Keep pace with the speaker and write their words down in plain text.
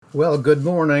Well, good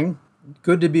morning.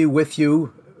 Good to be with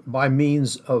you by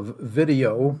means of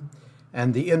video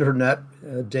and the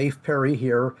internet. Dave Perry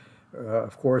here,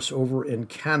 of course, over in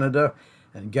Canada.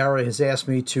 And Gary has asked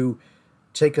me to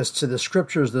take us to the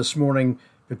scriptures this morning,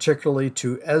 particularly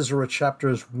to Ezra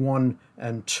chapters 1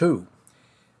 and 2.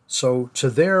 So to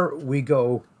there we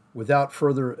go without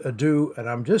further ado, and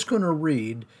I'm just going to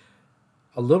read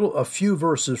a few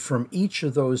verses from each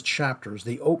of those chapters,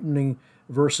 the opening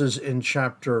verses in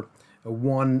chapter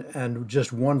 1 and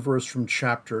just one verse from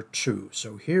chapter 2.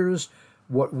 So here's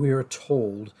what we're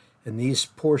told in these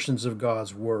portions of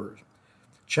God's Word.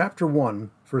 Chapter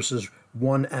 1, verses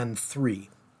 1 and 3.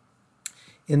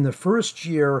 In the first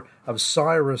year of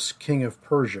Cyrus, king of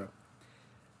Persia,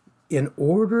 in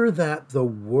order that the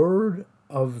word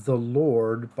of the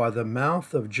Lord by the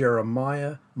mouth of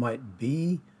Jeremiah might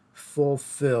be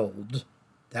fulfilled.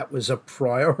 That was a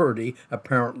priority,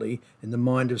 apparently, in the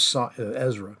mind of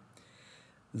Ezra.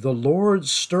 The Lord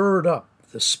stirred up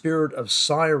the spirit of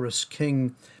Cyrus,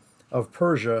 king of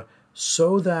Persia,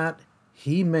 so that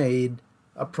he made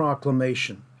a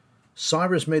proclamation.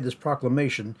 Cyrus made this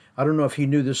proclamation. I don't know if he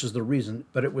knew this was the reason,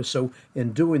 but it was so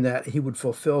in doing that he would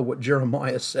fulfill what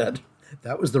Jeremiah said.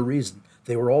 That was the reason.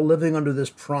 They were all living under this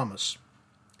promise.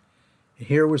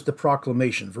 Here was the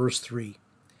proclamation, verse 3.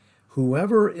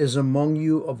 Whoever is among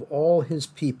you of all his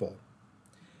people,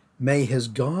 may his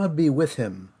God be with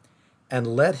him, and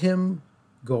let him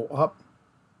go up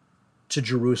to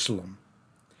Jerusalem,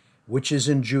 which is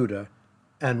in Judah,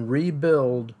 and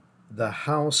rebuild the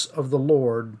house of the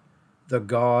Lord, the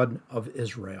God of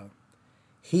Israel.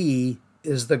 He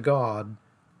is the God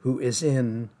who is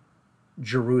in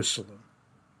Jerusalem.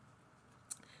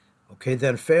 Okay,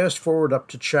 then fast forward up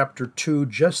to chapter 2,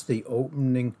 just the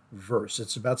opening verse.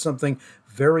 It's about something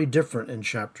very different in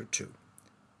chapter 2,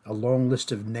 a long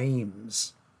list of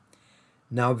names.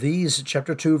 Now these,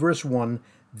 chapter 2, verse 1,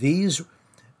 these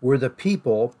were the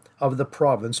people of the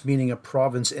province, meaning a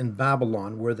province in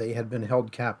Babylon where they had been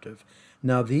held captive.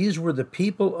 Now these were the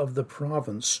people of the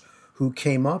province who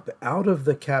came up out of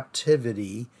the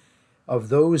captivity of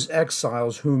those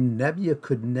exiles whom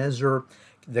Nebuchadnezzar,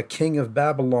 the king of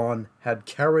Babylon, had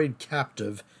carried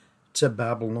captive to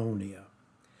Babylonia.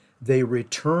 They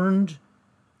returned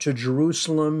to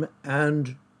Jerusalem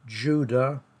and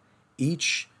Judah,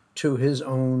 each to his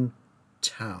own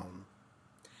town.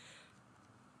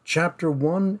 Chapter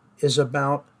 1 is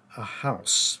about a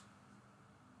house,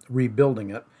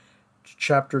 rebuilding it.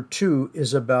 Chapter 2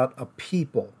 is about a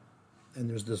people,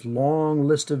 and there's this long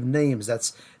list of names.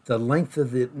 That's the length of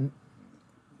the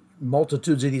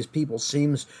multitudes of these people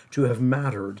seems to have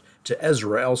mattered to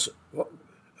Ezra,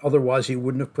 otherwise he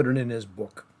wouldn't have put it in his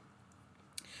book.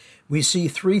 We see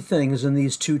three things in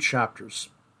these two chapters: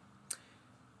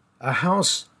 a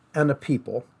house and a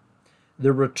people.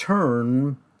 The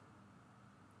return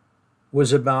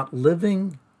was about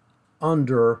living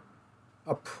under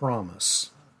a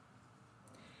promise.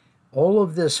 All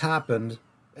of this happened,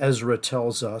 Ezra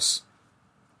tells us,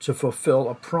 to fulfill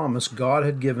a promise God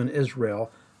had given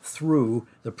Israel through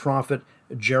the prophet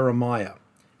Jeremiah.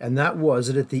 And that was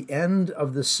that at the end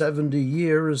of the 70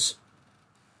 years,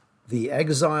 the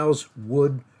exiles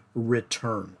would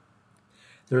return.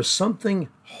 There's something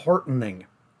heartening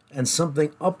and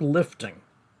something uplifting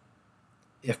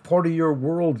if part of your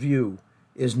worldview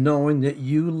is knowing that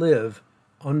you live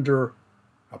under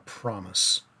a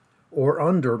promise, or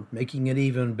under, making it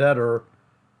even better,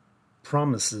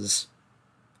 promises.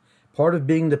 Part of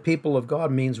being the people of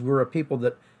God means we're a people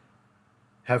that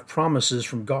have promises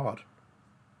from God.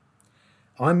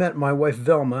 I met my wife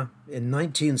Velma in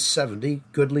 1970.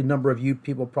 Goodly number of you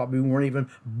people probably weren't even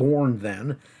born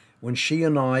then, when she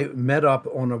and I met up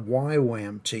on a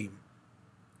YWAM team.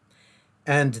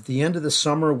 And at the end of the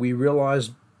summer, we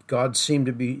realized God seemed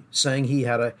to be saying he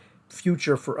had a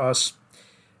future for us.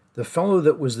 The fellow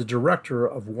that was the director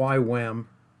of YWAM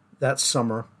that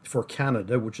summer for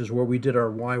Canada, which is where we did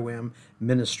our YWAM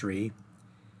ministry,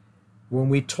 when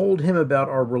we told him about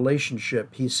our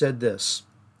relationship, he said this.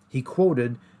 He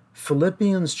quoted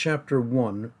Philippians chapter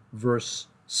 1, verse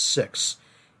 6.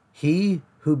 He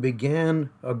who began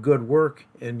a good work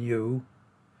in you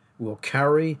will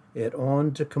carry it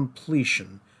on to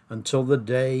completion until the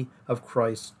day of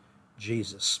Christ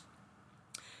Jesus.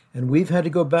 And we've had to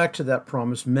go back to that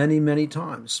promise many, many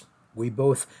times. We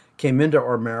both came into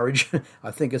our marriage,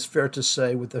 I think it's fair to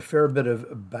say, with a fair bit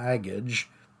of baggage.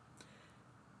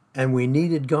 And we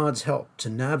needed God's help to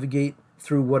navigate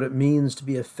through what it means to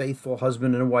be a faithful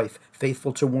husband and a wife,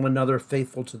 faithful to one another,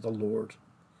 faithful to the Lord.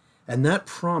 And that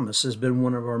promise has been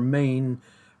one of our main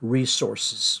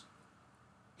resources.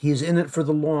 He's in it for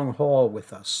the long haul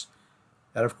with us.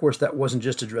 And of course, that wasn't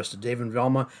just addressed to Dave and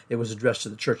Velma. It was addressed to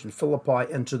the church in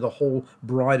Philippi and to the whole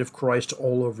bride of Christ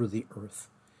all over the earth.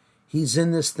 He's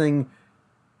in this thing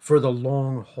for the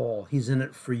long haul. He's in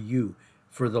it for you,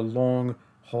 for the long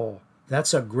haul.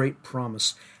 That's a great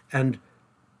promise. And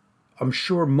I'm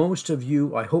sure most of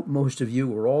you, I hope most of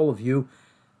you or all of you,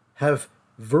 have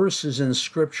verses in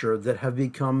Scripture that have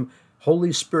become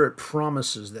Holy Spirit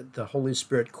promises that the Holy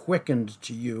Spirit quickened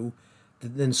to you,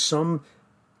 that in some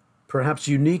perhaps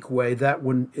unique way that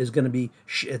one is going to be,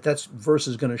 that verse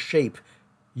is going to shape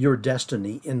your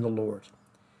destiny in the Lord.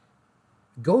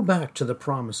 Go back to the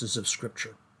promises of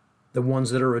Scripture, the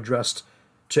ones that are addressed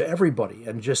to everybody,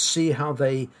 and just see how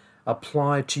they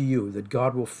apply to you, that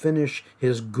God will finish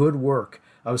his good work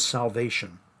of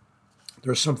salvation.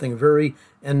 There's something very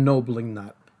ennobling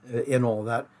that in all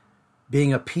that,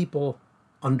 being a people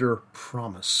under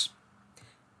promise.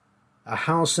 A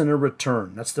house and a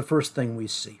return. That's the first thing we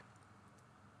see.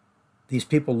 These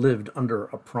people lived under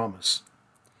a promise.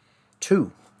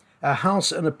 2, a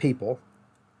house and a people.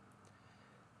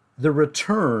 The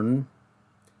return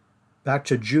back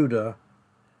to Judah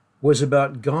was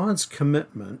about God's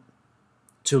commitment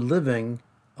to living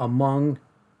among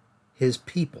his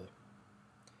people.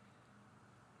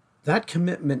 That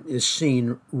commitment is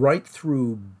seen right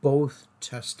through both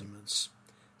testaments.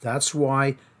 That's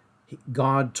why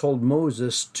God told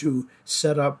Moses to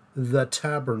set up the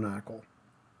tabernacle,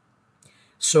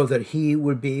 so that he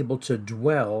would be able to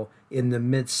dwell in the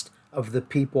midst of the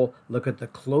people. Look at the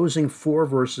closing 4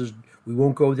 verses. We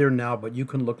won't go there now, but you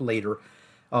can look later,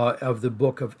 of the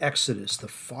book of Exodus. The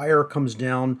fire comes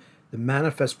down, the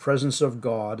manifest presence of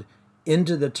God,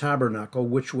 into the tabernacle,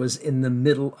 which was in the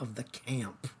middle of the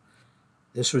camp.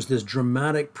 This was this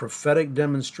dramatic prophetic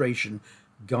demonstration.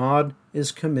 God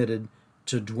is committed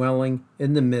to dwelling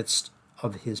in the midst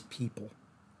of his people.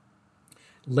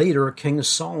 Later, King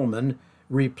Solomon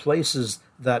replaces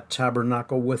that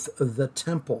tabernacle with the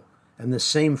temple. And the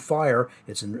same fire,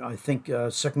 it's in, I think,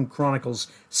 2 Chronicles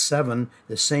 7,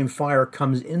 the same fire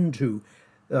comes into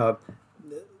the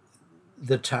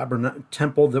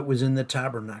temple that was in the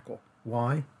tabernacle.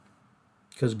 Why?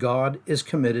 Because God is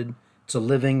committed to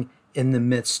living in the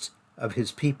midst of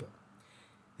his people.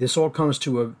 This all comes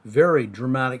to a very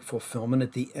dramatic fulfillment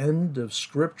at the end of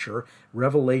Scripture,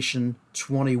 Revelation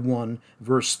 21,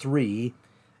 verse 3.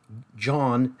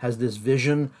 John has this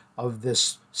vision of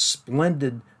this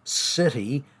splendid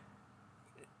city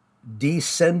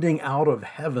descending out of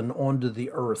heaven onto the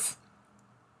earth.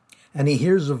 And he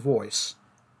hears a voice,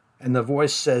 and the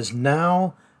voice says,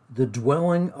 "Now the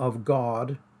dwelling of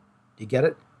God," do you get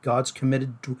it? God's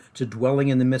committed to dwelling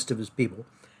in the midst of his people.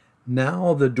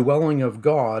 "Now the dwelling of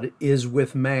God is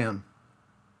with man,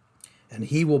 and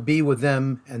he will be with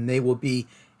them, and they will be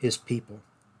his people."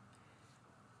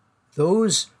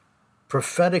 Those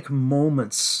prophetic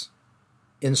moments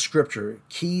in Scripture,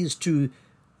 keys to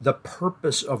the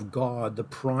purpose of God, the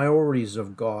priorities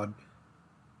of God,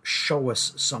 show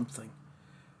us something.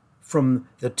 From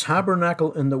the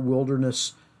tabernacle in the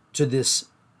wilderness to this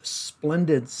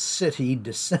splendid city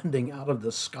descending out of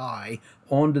the sky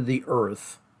onto the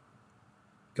earth,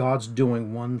 God's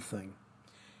doing one thing.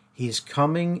 He's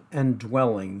coming and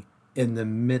dwelling in the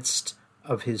midst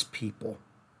of his people.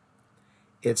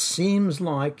 It seems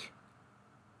like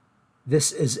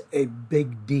this is a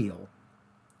big deal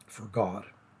for God.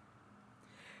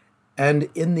 And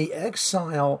in the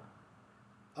exile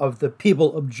of the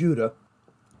people of Judah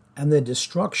and the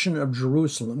destruction of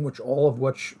Jerusalem, all of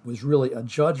which was really a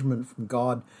judgment from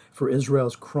God for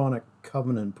Israel's chronic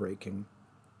covenant breaking,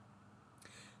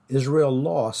 Israel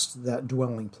lost that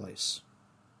dwelling place,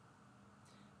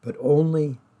 but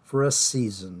only for a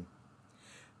season,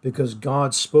 because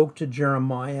God spoke to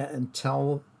Jeremiah and to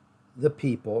tell the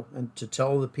people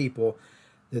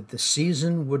that the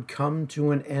season would come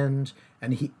to an end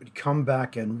and he would come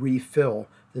back and refill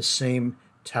the same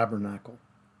tabernacle,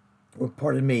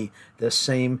 the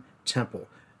same temple.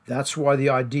 That's why the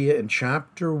idea in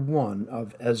chapter 1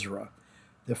 of Ezra,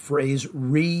 the phrase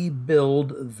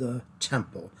 "rebuild the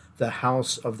temple," the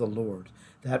house of the Lord,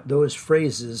 that those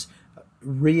phrases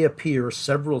reappear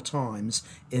several times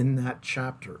in that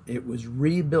chapter. It was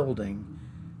rebuilding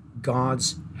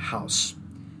God's house.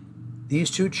 These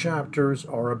 2 chapters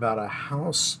are about a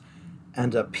house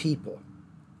and a people,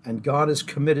 and God is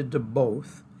committed to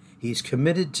both. He's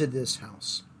committed to this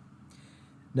house.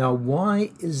 Now,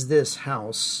 why is this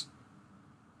house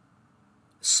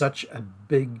such a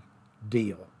big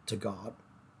deal to God?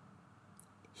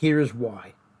 Here's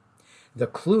why. The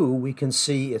clue we can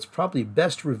see, it's probably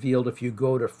best revealed if you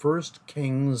go to 1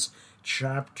 Kings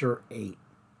chapter 8.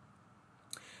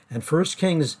 And 1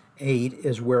 Kings 8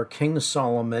 is where King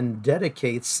Solomon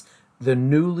dedicates the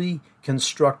newly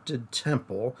constructed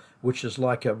temple, which is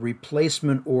like a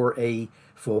replacement or a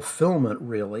fulfillment,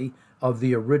 really, of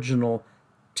the original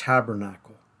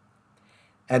tabernacle.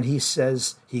 And he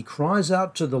says, he cries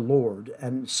out to the Lord,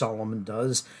 and Solomon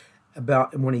does,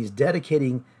 about when he's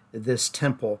dedicating this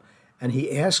temple, and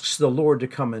he asks the Lord to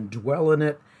come and dwell in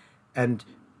it, and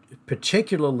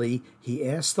particularly he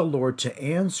asks the Lord to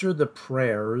answer the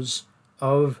prayers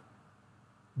of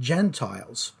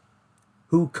Gentiles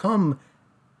who come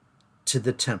to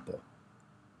the temple,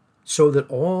 so that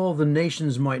all the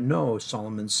nations might know,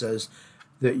 Solomon says,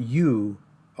 that you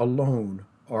alone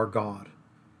are God.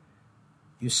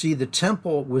 You see, the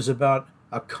temple was about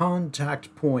a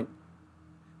contact point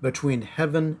between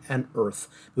heaven and earth,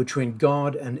 between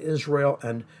God and Israel,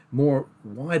 and more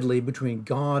widely between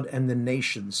God and the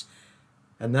nations.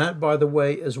 And that, by the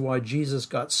way, is why Jesus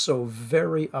got so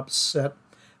very upset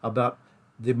about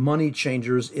the money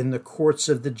changers in the courts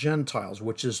of the Gentiles,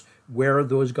 which is where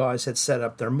those guys had set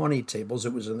up their money tables.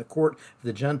 It was in the court of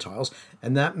the Gentiles,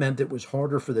 and that meant it was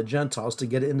harder for the Gentiles to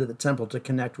get into the temple to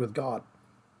connect with God.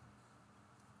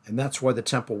 And that's why the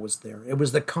temple was there. It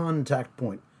was the contact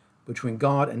point between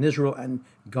God and Israel and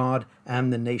God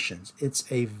and the nations. It's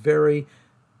a very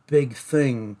big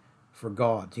thing for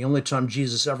God. The only time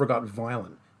Jesus ever got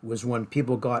violent was when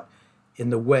people got in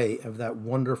the way of that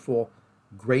wonderful,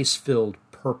 grace-filled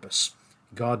purpose,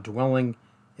 God dwelling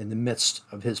in the midst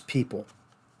of his people.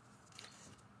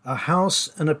 A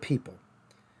house and a people.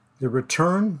 The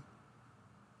return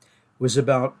was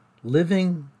about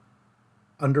living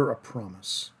under a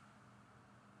promise.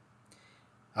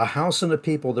 A house and a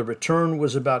people. The return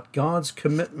was about God's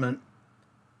commitment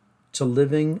to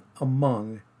living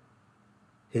among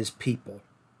his people.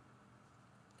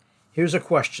 Here's a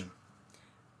question.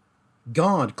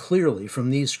 God, clearly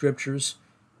from these scriptures,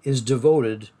 is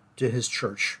devoted to his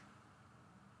church.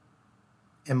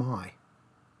 Am I?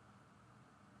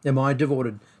 Am I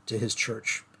devoted to his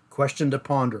church? Question to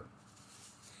ponder.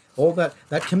 All that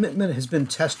commitment has been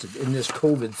tested in this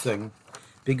COVID thing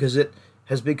because it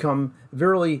has become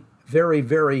very, very,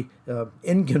 very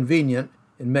inconvenient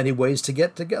in many ways to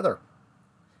get together.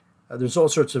 There's all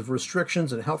sorts of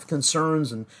restrictions and health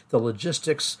concerns and the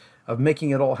logistics of making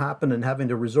it all happen and having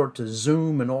to resort to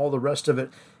Zoom and all the rest of it.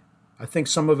 I think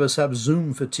some of us have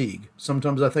Zoom fatigue.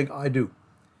 Sometimes I think I do.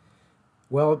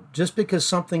 Well, just because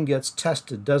something gets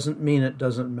tested doesn't mean it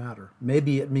doesn't matter.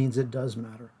 Maybe it means it does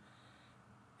matter.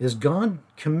 Is God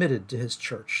committed to his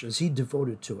church? Is he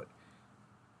devoted to it?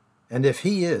 And if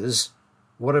he is,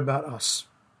 what about us?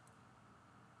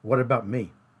 What about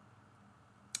me?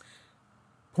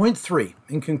 Point 3,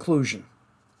 in conclusion,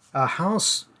 a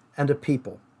house and a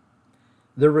people.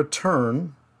 The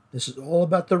return, this is all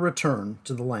about the return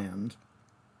to the land.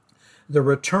 The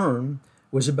return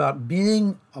was about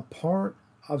being a part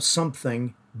of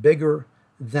something bigger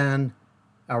than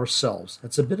ourselves.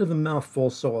 That's a bit of a mouthful,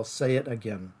 so I'll say it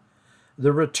again.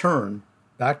 The return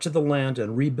back to the land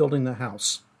and rebuilding the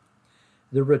house.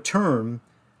 The return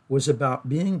was about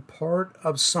being part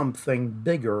of something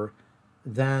bigger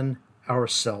than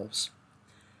ourselves.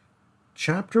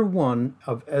 Chapter 1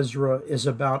 of Ezra is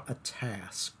about a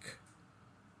task,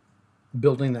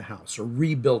 building the house or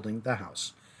rebuilding the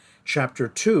house. Chapter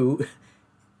 2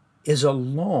 is a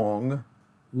long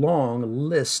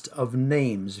list of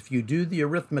names. If you do the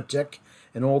arithmetic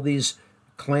and all these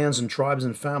clans and tribes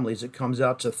and families, it comes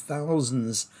out to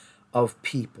thousands of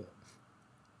people.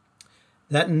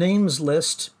 That names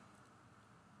list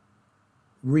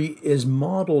is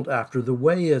modeled after the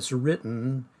way it's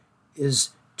written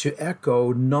is to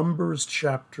echo Numbers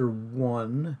chapter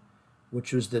 1,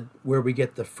 which is where we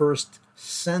get the first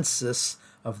census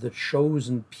of the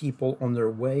chosen people on their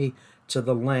way to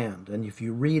the land. And if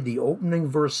you read the opening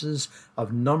verses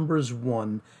of Numbers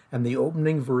 1 and the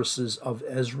opening verses of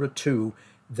Ezra 2,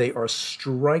 they are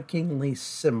strikingly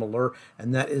similar,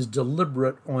 and that is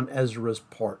deliberate on Ezra's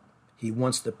part. He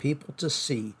wants the people to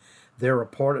see they're a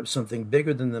part of something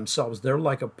bigger than themselves. They're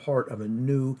like a part of a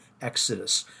new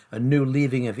exodus, a new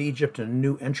leaving of Egypt and a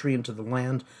new entry into the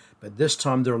land. But this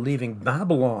time they're leaving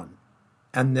Babylon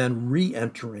and then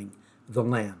re-entering the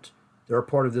land. They're a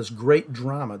part of this great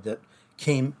drama that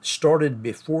started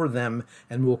before them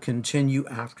and will continue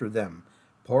after them.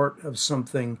 Part of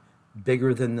something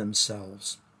bigger than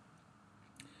themselves.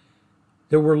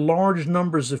 There were large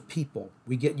numbers of people.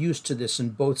 We get used to this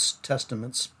in both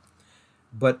testaments,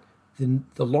 but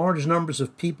the large numbers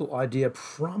of people idea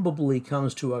probably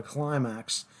comes to a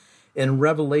climax in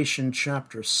Revelation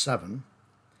chapter 7.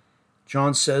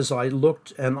 John says, I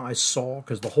looked and I saw,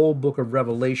 because the whole book of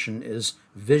Revelation is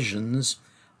visions.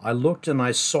 I looked and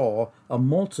I saw a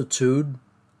multitude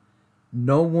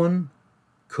no one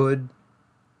could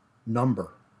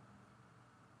number.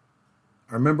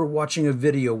 I remember watching a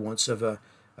video once of a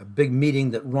big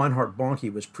meeting that Reinhard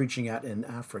Bonnke was preaching at in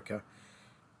Africa.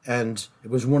 And it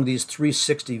was one of these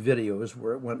 360 videos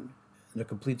where it went in a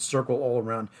complete circle all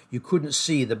around. You couldn't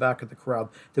see the back of the crowd.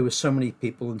 There was so many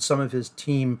people, and some of his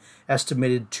team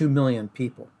estimated 2 million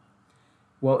people.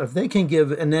 Well, if they can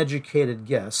give an educated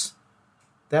guess,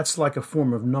 that's like a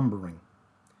form of numbering.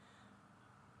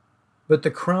 But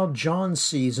the crowd John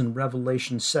sees in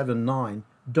Revelation 7:9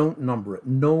 don't number it.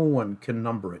 No one can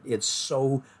number it. It's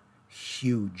so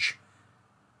huge.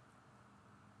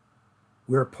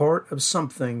 We're part of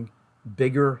something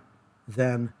bigger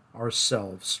than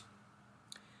ourselves.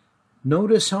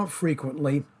 Notice how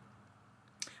frequently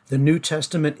the New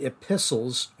Testament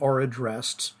epistles are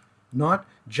addressed, not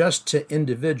just to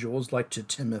individuals like to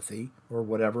Timothy or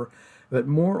whatever, but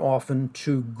more often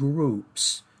to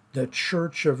groups, the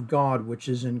church of God which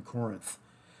is in Corinth,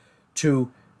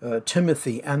 to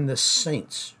Timothy and the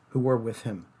saints who were with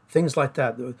him. Things like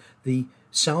that. The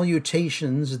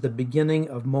salutations at the beginning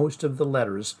of most of the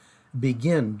letters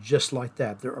begin just like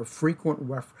that. There are frequent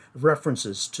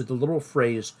references to the little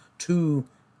phrase, to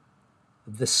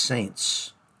the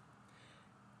saints,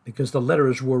 because the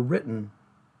letters were written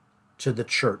to the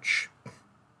church.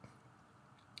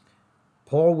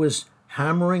 Paul was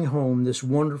hammering home this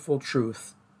wonderful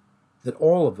truth that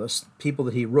all of us, people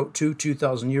that he wrote to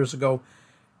 2,000 years ago,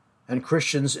 and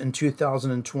Christians in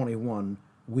 2021,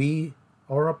 we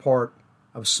are a part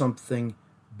of something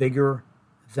bigger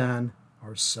than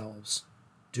ourselves.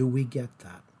 Do we get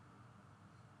that?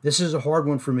 This is a hard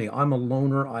one for me. I'm a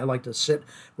loner. I like to sit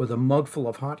with a mug full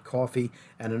of hot coffee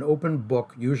and an open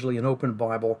book, usually an open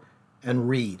Bible, and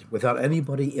read without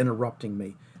anybody interrupting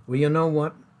me. Well, you know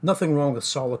what? Nothing wrong with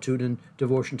solitude and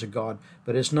devotion to God,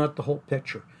 but it's not the whole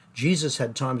picture. Jesus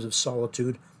had times of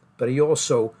solitude, but he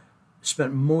also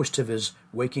spent most of his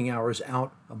waking hours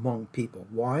out among people.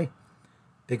 Why?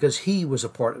 Because he was a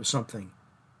part of something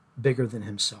bigger than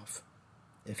himself.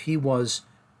 If he was,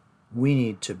 we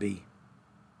need to be.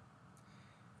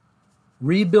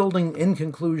 Rebuilding, in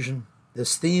conclusion,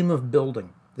 this theme of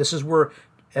building. This is where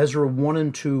Ezra 1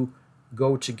 and 2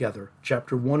 go together.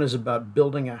 Chapter 1 is about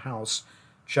building a house.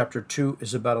 Chapter 2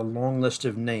 is about a long list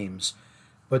of names.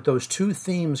 But those two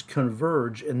themes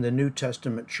converge in the New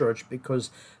Testament church because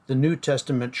the New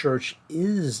Testament church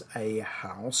is a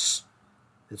house.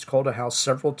 It's called a house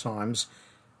several times.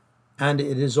 And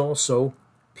it is also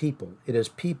people. It is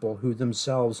people who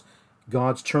themselves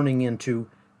God's turning into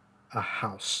a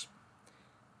house.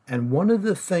 And one of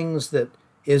the things that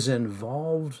is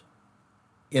involved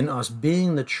in us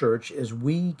being the church is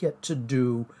we get to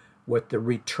do what the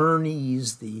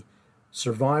returnees, the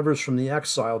survivors from the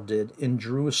exile did in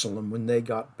Jerusalem when they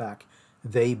got back.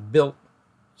 They built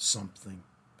something.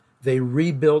 They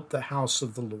rebuilt the house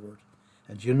of the Lord.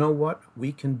 And you know what?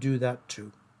 We can do that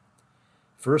too.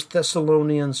 1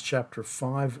 Thessalonians chapter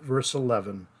 5, verse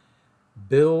 11.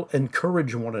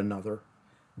 Encourage one another,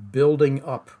 building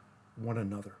up one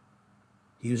another.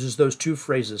 He uses those two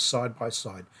phrases side by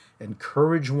side.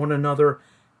 Encourage one another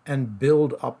and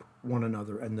build up one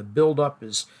another. And the build up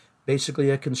is basically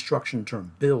a construction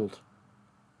term. Build.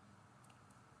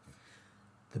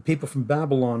 The people from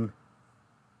Babylon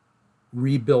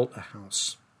rebuilt a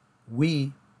house.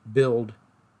 We build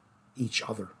each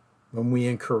other when we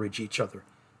encourage each other.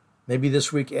 Maybe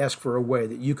this week ask for a way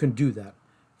that you can do that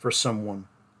for someone.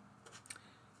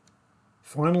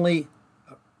 Finally,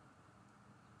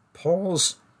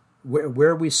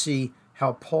 where we see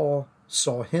how Paul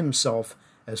saw himself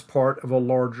as part of a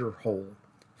larger whole.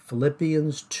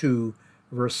 Philippians 2,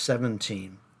 verse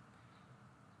 17.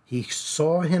 He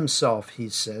saw himself, he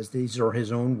says, these are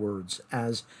his own words,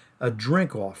 as a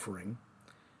drink offering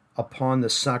upon the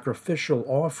sacrificial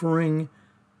offering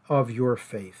of your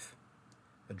faith.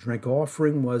 A drink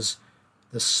offering was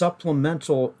the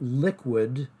supplemental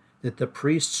liquid that the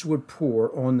priests would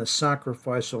pour on the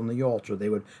sacrifice on the altar. They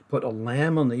would put a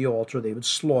lamb on the altar, they would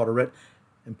slaughter it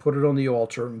and put it on the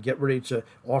altar and get ready to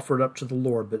offer it up to the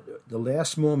Lord. But the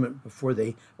last moment before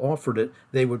they offered it,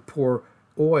 they would pour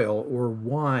oil or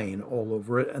wine all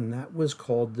over it, and that was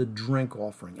called the drink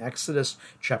offering. Exodus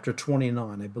chapter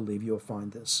 29, I believe you'll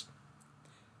find this.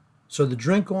 So the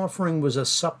drink offering was a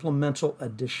supplemental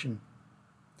addition.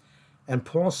 And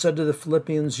Paul said to the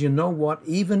Philippians, you know what?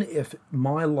 Even if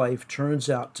my life turns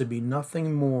out to be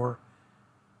nothing more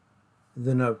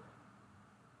than a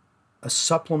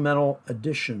supplemental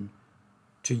addition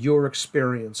to your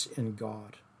experience in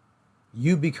God.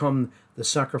 You become the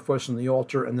sacrifice on the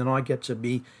altar, and then I get to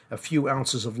be a few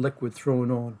ounces of liquid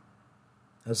thrown on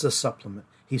as a supplement.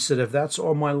 He said, if that's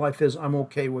all my life is, I'm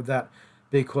okay with that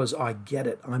because I get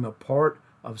it. I'm a part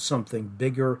of something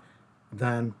bigger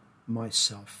than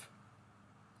myself.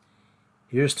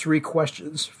 Here's 3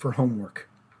 questions for homework.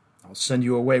 I'll send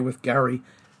you away with Gary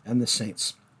and the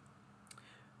saints.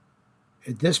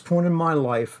 At this point in my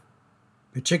life,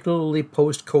 particularly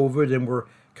post-COVID, and we're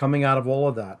coming out of all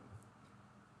of that,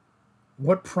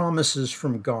 what promises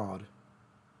from God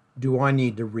do I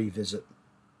need to revisit?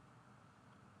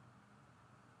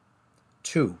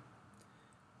 2,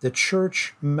 the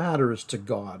church matters to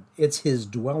God. It's his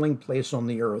dwelling place on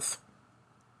the earth.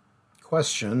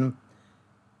 Question,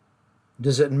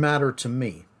 does it matter to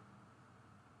me?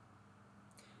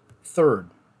 3rd,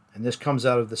 and this comes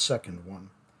out of the second one,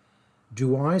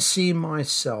 do I see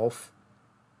myself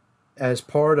as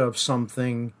part of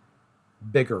something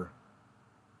bigger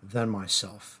than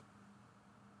myself?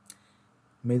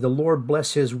 May the Lord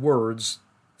bless his words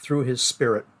through his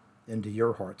Spirit into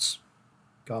your hearts.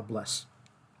 God bless.